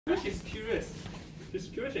Because she's curious. She's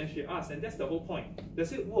curious and she asks, and that's the whole point.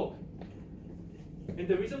 Does it work? And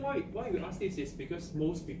the reason why we ask this is because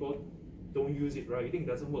most people don't use it, right? You think it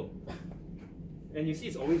doesn't work. And you see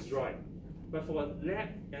it's always dry. But for a lab,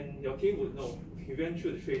 and your team would know, you went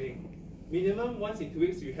through the training, minimum once in 2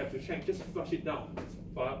 weeks you have to check, just flush it down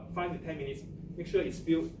for 5 to 10 minutes, make sure it's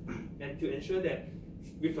filled, and to ensure that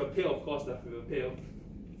with a pail, of course, with a pail,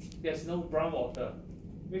 there's no brown water.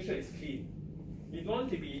 Make sure it's clean. You don't want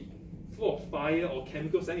to be full of fire or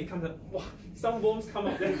chemicals, then it comes up, wow, some worms come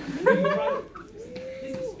up, then you run.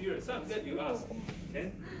 This is spirit, so I'm glad you asked.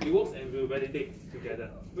 And it works and we'll validate together.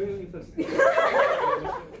 Wait first.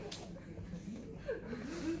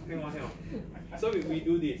 Hang on. So we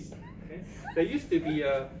do this. Okay? There used to be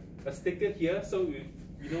a sticker here, so we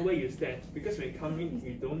know where you stand. Because when you come in,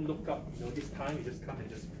 we don't look up. This time you just come and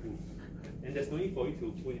just pull. And there's no need for you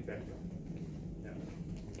to pull it back. Yeah.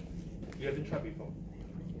 You haven't tried before.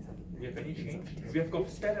 Do you have any change? We have got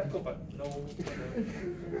spare laptop, but no change.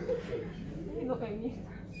 Look at me.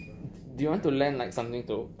 Do you want to land like something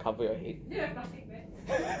to cover your head? Do you have plastic bag?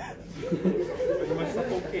 You must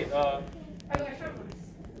suffocate. I got extra ones.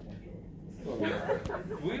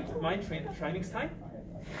 Would you mind try next time?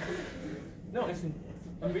 No, as in,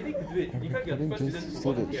 I'm ready to do it. In fact, you're the first student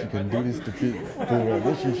so that she can do this stupid thing, right?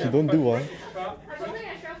 Then she don't do one. I got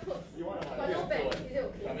extra clothes. But no bag. Is it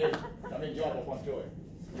okay? I mean, you want a poncho?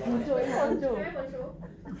 Poncho.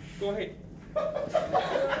 Go ahead.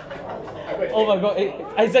 Oh my god,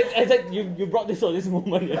 Isaac, you brought this for this moment.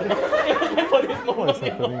 For this moment. What is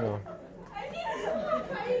happening now? I need someone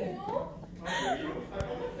trying, you know?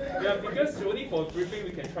 Yeah, because only for briefing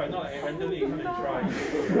we can try, not like randomly you come and try.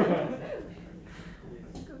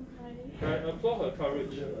 Right, applaud her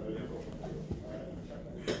courage.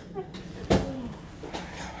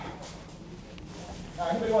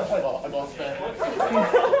 Anybody want to try about spare?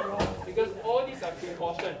 Because all these are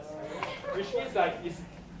precautions, which means like it's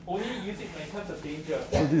only use it when it comes to danger.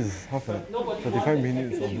 So this is half an 35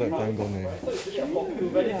 minutes of lab time gone. So it's just to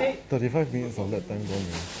validate. 35 minutes of lab time gone.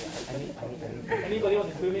 Anybody want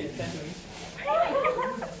to film it and send to me?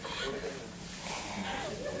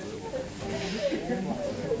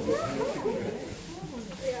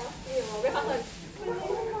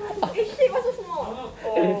 Hey shit, what's so small?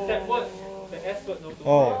 That word, the S word, no.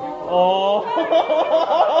 Oh.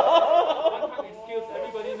 One time excuse,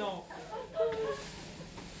 everybody know.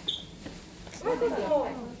 What's so small?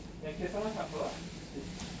 Yeah, can someone help her?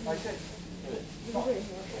 I said.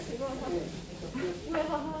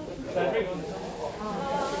 Cedric, on the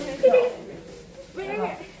Wait.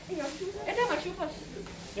 Your shoes? I tell my shoe first.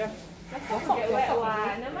 Yeah. Let's get wet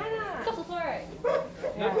one. Never mind lah. Socks also right?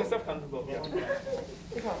 No, make yourself comfortable.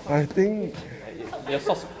 I think Your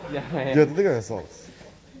socks. Yeah. you have to take out your socks.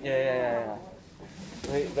 Yeah.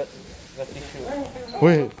 Wait, the tissue.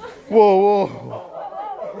 Wait. Whoa.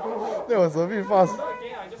 That was a bit fast. So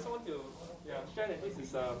again, I just want to share that this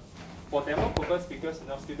is for demo purpose because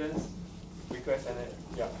students request and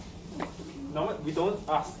normally we don't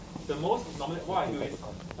ask. The most normally what I do is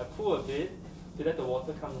I pull a bit to let the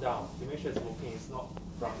water come down to make sure it's working. It's not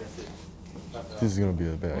brown. That's it. But, This is gonna be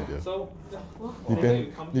a bad idea. so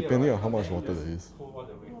Depending on how much water there is. Pull all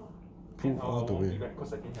the way. Pull all the way.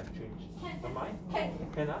 Because I didn't have change. Am I?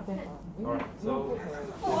 Can I? Alright, so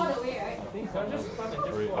Pull all the way, right? so just come and just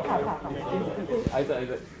pull all the way.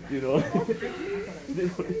 Isaac, you know.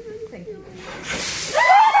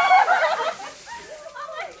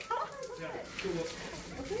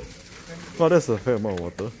 Wow, that's a fair amount of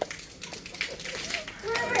water.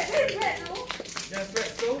 Yeah, spread.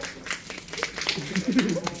 So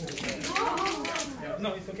no,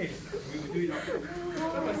 it's okay. We will do it after. So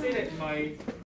if I say that my